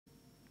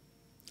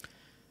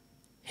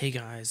Hey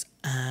guys,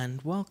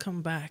 and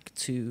welcome back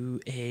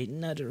to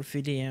another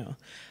video.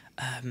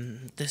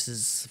 This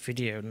is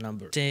video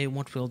number. Today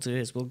what we'll do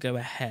is we'll go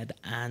ahead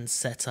and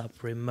set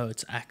up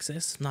remote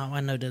access. Now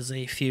I know there's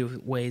a few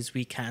ways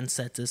we can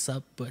set this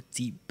up, but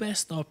the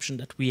best option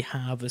that we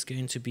have is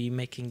going to be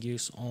making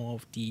use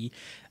of the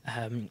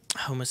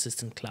Home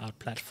Assistant Cloud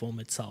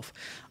platform itself.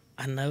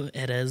 I know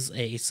it is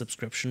a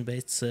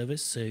subscription-based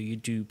service, so you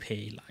do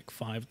pay like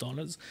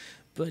 $5,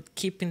 but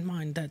keep in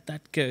mind that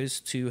that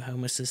goes to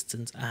Home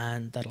Assistant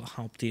and that'll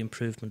help the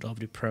improvement of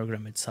the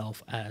program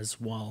itself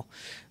as well.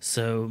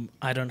 So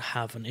I don't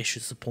have an issue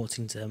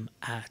supporting them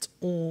at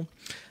all,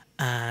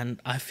 and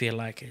I feel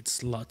like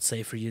it's a lot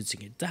safer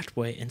using it that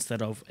way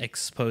instead of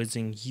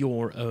exposing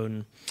your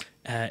own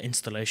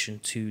installation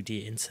to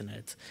the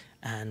internet.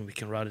 And we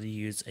can rather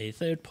use a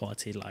third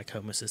party like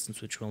Home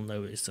Assistant, which we'll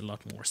know is a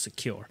lot more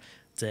secure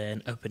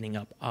than opening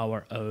up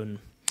our own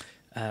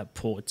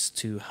ports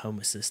to Home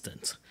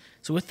Assistant.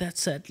 So with that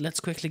said, let's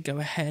quickly go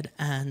ahead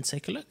and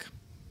take a look.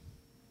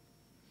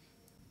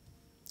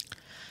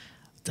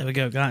 There we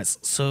go, guys.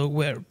 So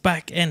we're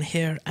back in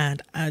here,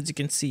 and as you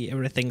can see,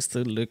 everything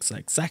still looks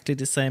exactly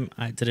the same.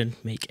 I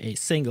didn't make a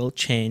single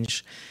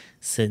change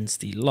since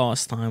the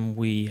last time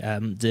we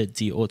did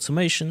the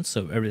automation,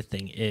 so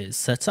everything is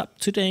set up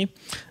today.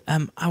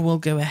 I will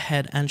go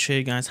ahead and show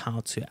you guys how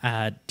to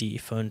add the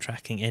phone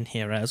tracking in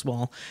here as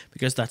well,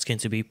 because that's going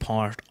to be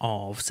part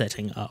of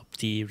setting up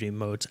the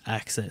remote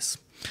access.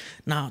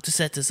 Now, to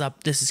set this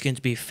up, this is going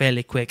to be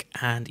fairly quick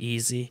and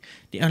easy.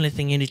 The only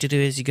thing you need to do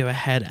is you go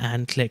ahead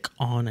and click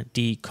on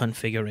the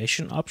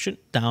configuration option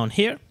down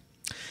here,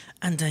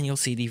 and then you'll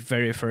see the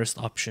very first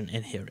option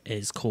in here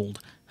is called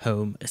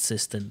Home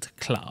Assistant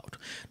Cloud.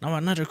 Now,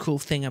 another cool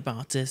thing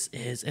about this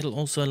is it'll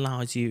also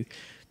allow you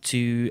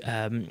to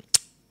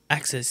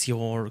access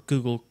your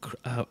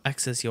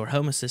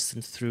Home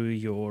Assistant through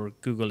your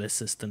Google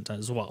Assistant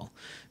as well.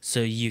 So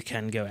you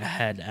can go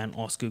ahead and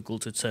ask Google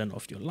to turn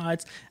off your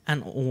lights,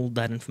 and all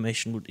that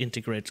information would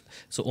integrate.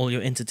 So all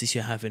your entities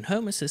you have in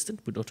Home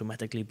Assistant would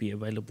automatically be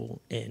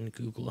available in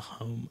Google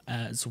Home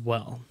as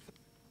well.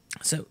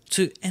 So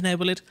to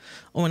enable it,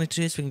 all we need to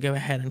do is we can go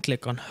ahead and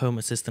click on Home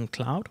Assistant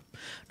Cloud.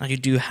 Now you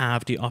do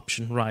have the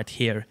option right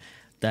here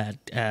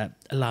that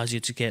allows you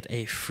to get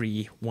a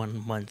free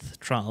 1-month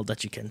trial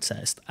that you can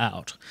test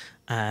out.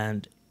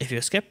 And if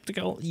you're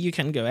skeptical, you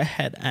can go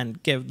ahead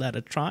and give that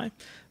a try.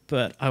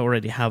 But I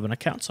already have an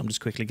account, so I'm just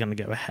quickly going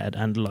to go ahead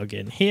and log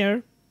in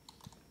here.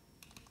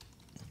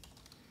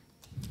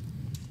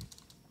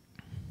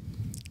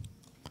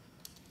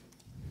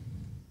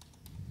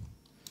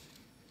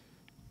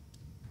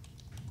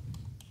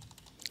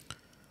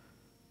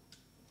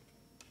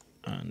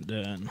 And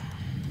then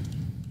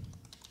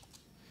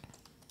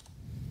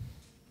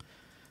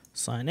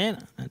sign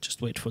in, and just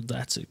wait for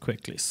that to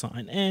quickly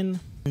sign in.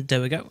 And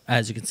there we go.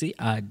 As you can see,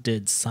 I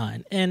did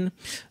sign in.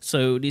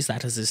 So the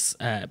status is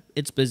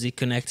it's busy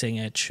connecting.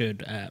 It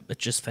should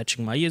it's just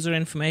fetching my user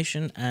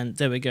information, and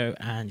there we go.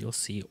 And you'll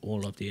see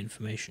all of the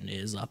information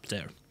is up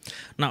there.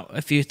 Now,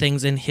 a few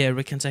things in here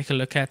we can take a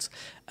look at.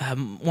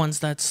 Once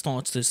that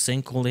starts to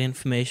sync all the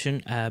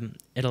information,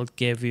 it'll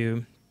give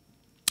you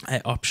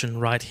an option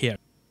right here.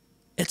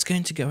 It's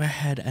going to go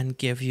ahead and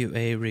give you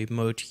a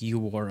remote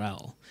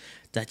URL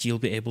that you'll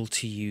be able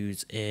to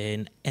use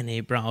in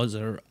any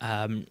browser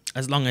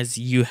as long as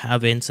you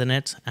have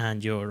internet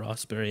and your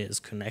Raspberry is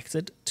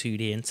connected to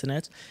the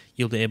internet.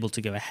 You'll be able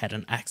to go ahead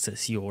and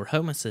access your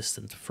Home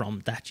Assistant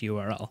from that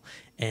URL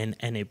in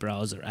any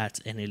browser at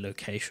any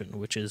location,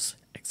 which is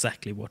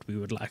exactly what we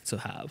would like to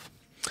have.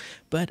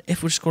 But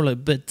if we scroll a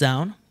bit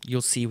down,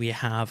 you'll see we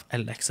have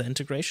Alexa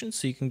integration,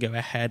 so you can go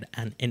ahead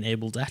and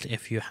enable that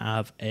if you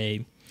have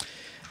a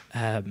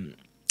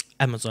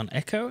Amazon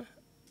Echo.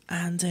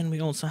 And then we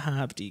also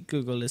have the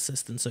Google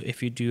Assistant, so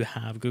if you do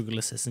have Google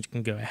Assistant, you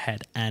can go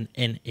ahead and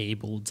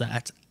enable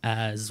that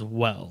as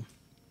well.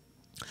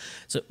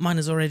 So mine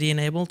is already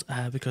enabled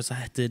because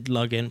I did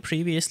log in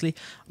previously.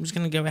 I'm just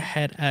going to go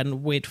ahead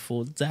and wait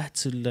for that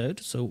to load.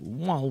 So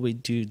while we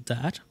do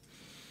that,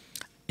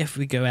 if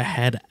we go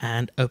ahead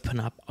and open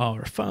up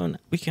our phone,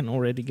 we can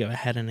already go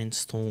ahead and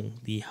install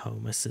the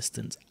Home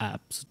Assistant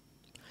apps.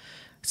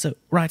 So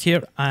right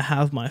here, I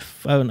have my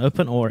phone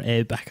open, or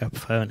a backup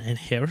phone in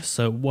here.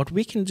 So what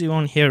we can do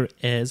on here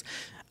is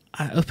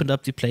I opened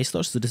up the Play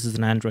Store. So this is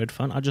an Android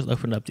phone. I just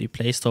opened up the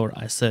Play Store.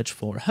 I searched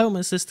for Home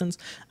Assistant.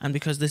 And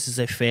because this is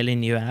a fairly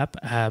new app,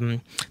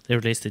 they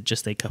released it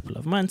just a couple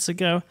of months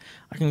ago,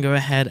 I can go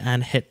ahead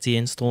and hit the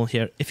install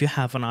here. If you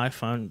have an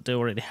iPhone, they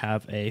already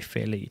have a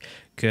fairly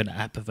good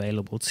app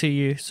available to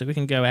you. So we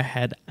can go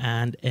ahead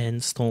and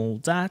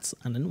install that.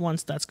 And then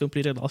once that's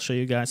completed, I'll show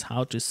you guys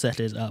how to set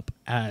it up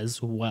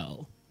as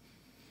well.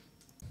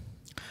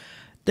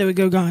 There we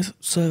go, guys.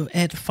 So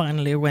it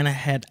finally went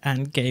ahead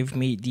and gave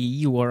me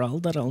the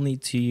URL that I'll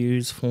need to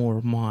use for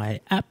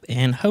my app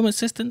in Home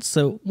Assistant.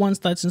 So once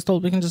that's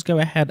installed, we can just go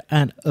ahead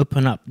and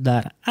open up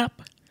that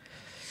app.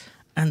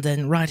 And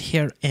then right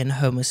here in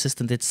Home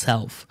Assistant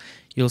itself,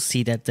 you'll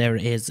see that there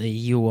is a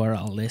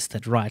URL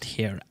listed right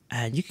here,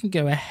 and you can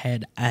go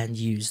ahead and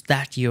use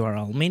that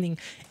URL, meaning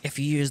if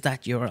you use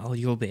that URL,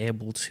 you'll be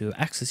able to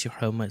access your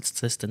Home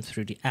Assistant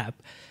through the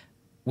app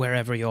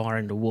wherever you are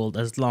in the world,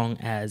 as long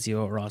as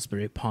your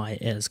Raspberry Pi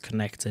is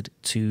connected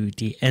to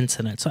the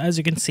internet. So as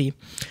you can see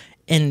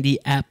in the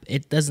app,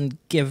 it doesn't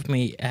give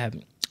me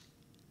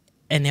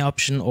any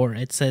option, or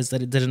it says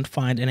that it didn't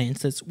find any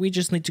instance. We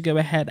just need to go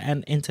ahead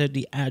and enter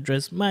the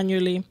address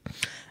manually.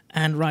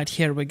 And right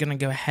here, we're going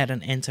to go ahead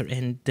and enter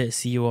in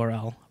this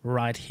URL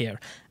right here,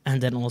 and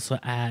then also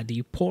add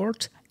the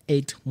port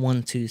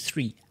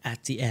 8123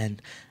 at the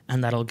end,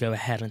 and that'll go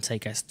ahead and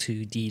take us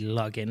to the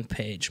login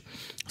page.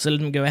 So let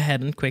me go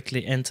ahead and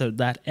quickly enter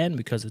that in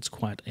because it's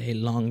quite a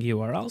long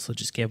URL, so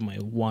just give me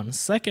 1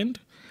 second.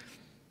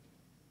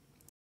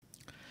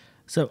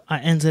 So I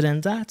entered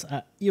in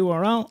that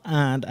URL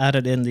and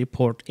added in the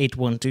port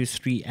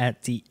 8123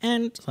 at the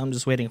end. So I'm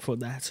just waiting for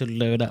that to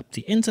load up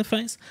the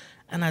interface.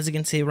 And as you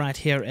can see right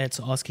here,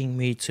 it's asking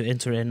me to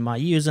enter in my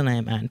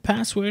username and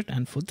password.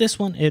 And for this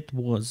one, it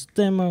was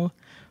demo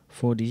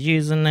for the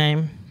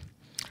username.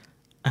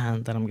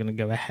 And then I'm going to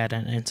go ahead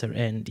and enter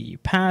in the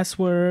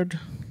password.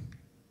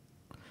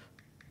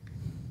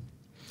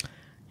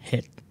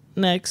 Hit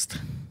next.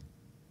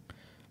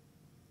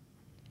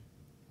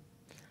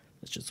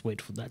 Let's just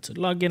wait for that to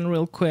log in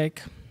real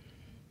quick.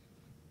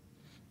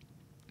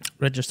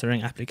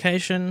 Registering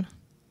application.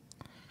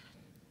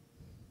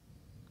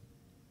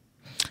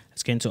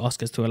 It's going to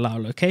ask us to allow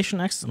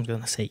location access. I'm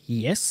going to say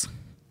yes,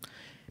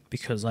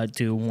 because I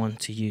do want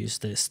to use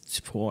this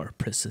for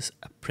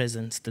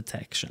presence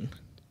detection.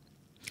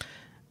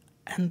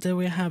 And there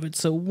we have it.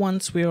 So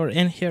once we are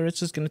in here, it's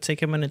just going to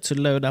take a minute to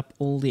load up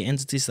all the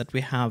entities that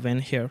we have in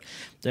here.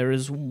 There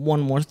is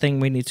one more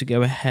thing we need to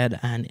go ahead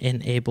and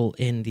enable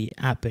in the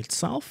app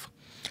itself.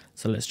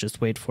 So let's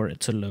just wait for it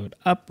to load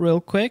up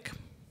real quick.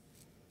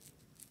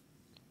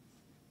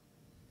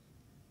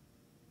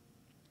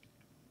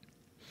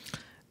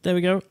 There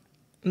we go.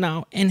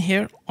 Now in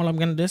here, all I'm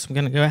going to do is I'm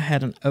going to go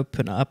ahead and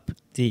open up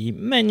the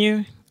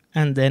menu,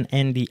 and then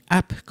in the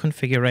app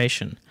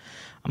configuration,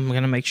 I'm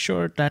going to make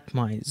sure that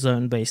my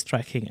zone-based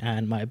tracking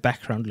and my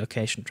background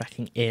location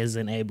tracking is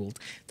enabled.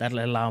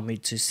 That'll allow me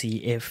to see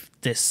if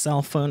this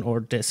cell phone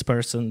or this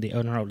person, the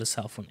owner of the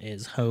cell phone,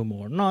 is home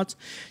or not.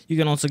 You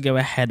can also go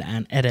ahead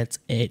and edit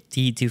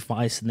the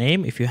device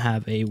name if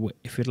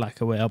you'd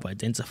like a way of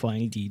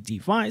identifying the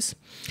device.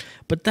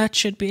 But that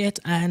should be it,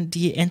 and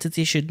the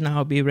entity should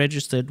now be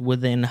registered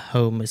within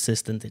Home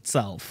Assistant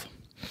itself.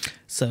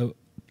 So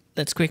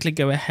let's quickly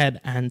go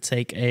ahead and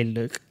take a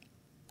look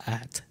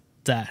at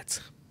that.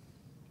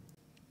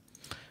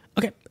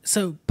 Okay,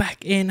 so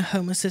back in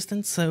Home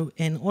Assistant, so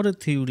in order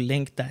to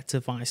link that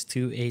device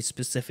to a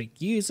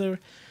specific user,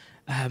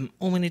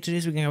 all we need to do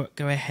is we can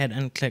go ahead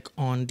and click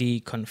on the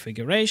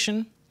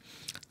configuration,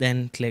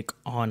 then click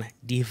on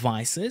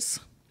devices,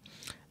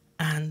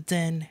 and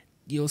then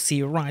you'll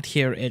see right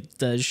here it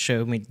does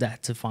show me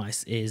that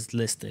device is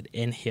listed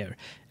in here.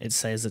 It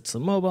says it's a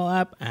mobile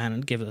app and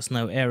it gives us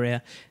no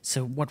area.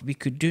 So what we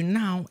could do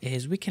now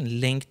is we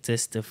can link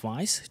this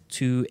device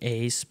to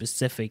a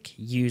specific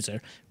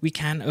user. We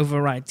can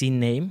overwrite the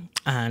name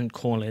and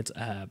call it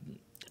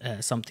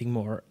something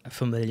more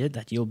familiar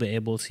that you'll be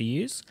able to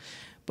use.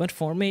 But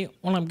for me,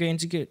 all I'm going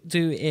to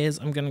do is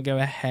I'm going to go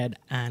ahead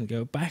and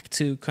go back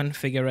to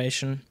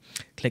configuration,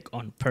 click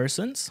on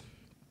persons.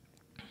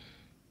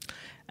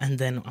 And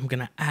then I'm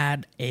going to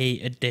add a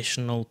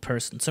additional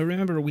person. So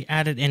remember, we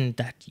added in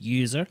that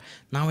user.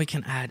 Now we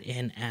can add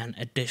in an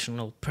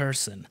additional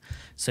person.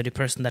 So the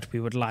person that we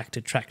would like to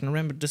track. Now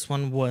remember, this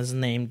one was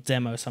named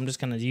demo. So I'm just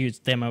going to use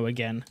demo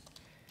again.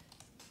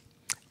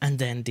 And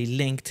then the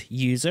linked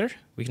user,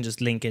 we can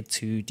just link it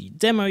to the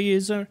demo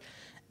user.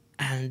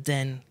 And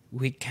then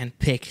we can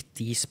pick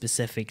the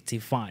specific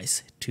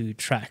device to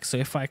track. So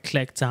if I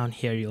click down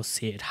here, you'll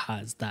see it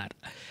has that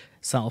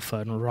cell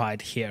phone right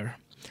here.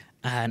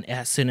 And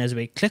as soon as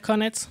we click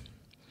on it,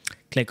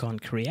 click on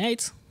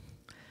create,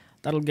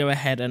 that'll go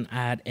ahead and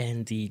add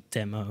in the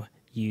demo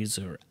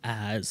user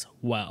as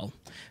well.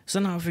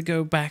 So now if we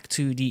go back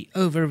to the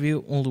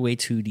overview all the way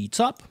to the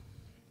top,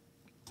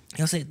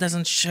 you'll see it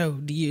doesn't show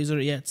the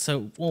user yet.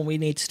 So all we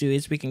need to do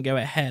is we can go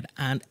ahead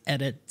and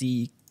edit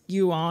the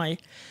UI.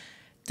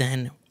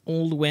 Then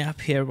all the way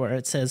up here where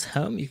it says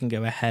home, you can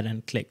go ahead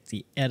and click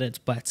the edit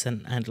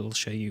button and it'll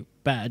show you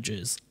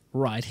badges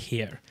right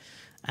here.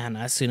 And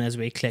as soon as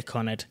we click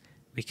on it,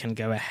 we can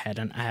go ahead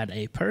and add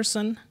a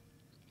person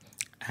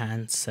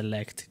and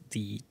select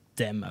the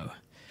demo.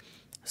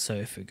 So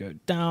if we go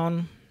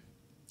down,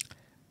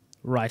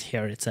 right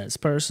here it says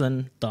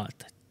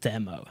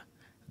person.demo.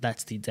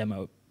 That's the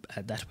demo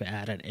that we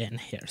added in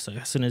here. So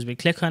as soon as we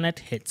click on it,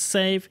 hit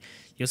save,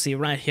 you'll see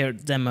right here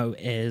demo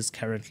is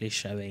currently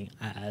showing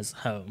as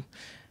home.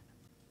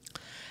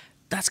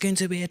 That's going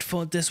to be it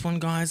for this one,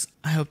 guys.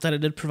 I hope that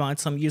it did provide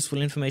some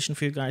useful information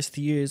for you guys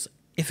to use.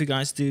 if you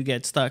guys do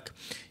get stuck,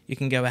 you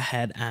can go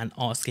ahead and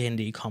ask in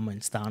the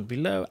comments down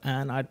below,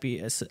 and I'd be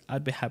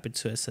happy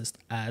to assist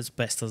as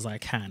best as I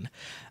can.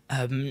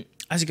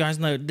 As you guys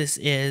know, this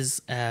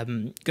is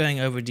going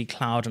over the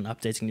cloud and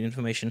updating the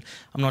information.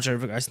 I'm not sure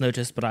if you guys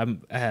noticed, but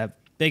I'm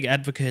big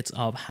advocates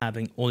of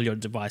having all your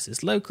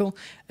devices local,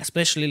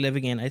 especially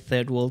living in a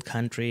third world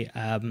country.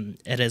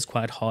 It is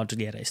quite hard to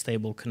get a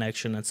stable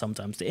connection, and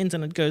sometimes the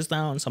internet goes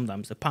down,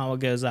 sometimes the power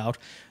goes out.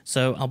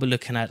 So I'll be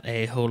looking at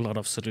a whole lot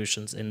of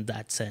solutions in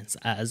that sense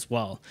as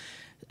well.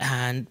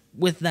 And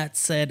with that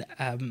said,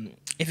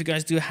 if you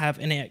guys do have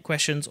any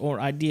questions or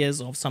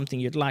ideas of something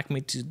you'd like me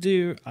to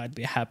do, I'd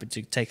be happy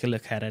to take a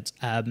look at it.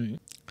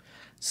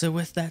 So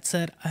with that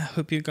said, I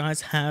hope you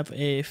guys have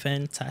a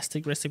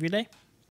fantastic rest of your day.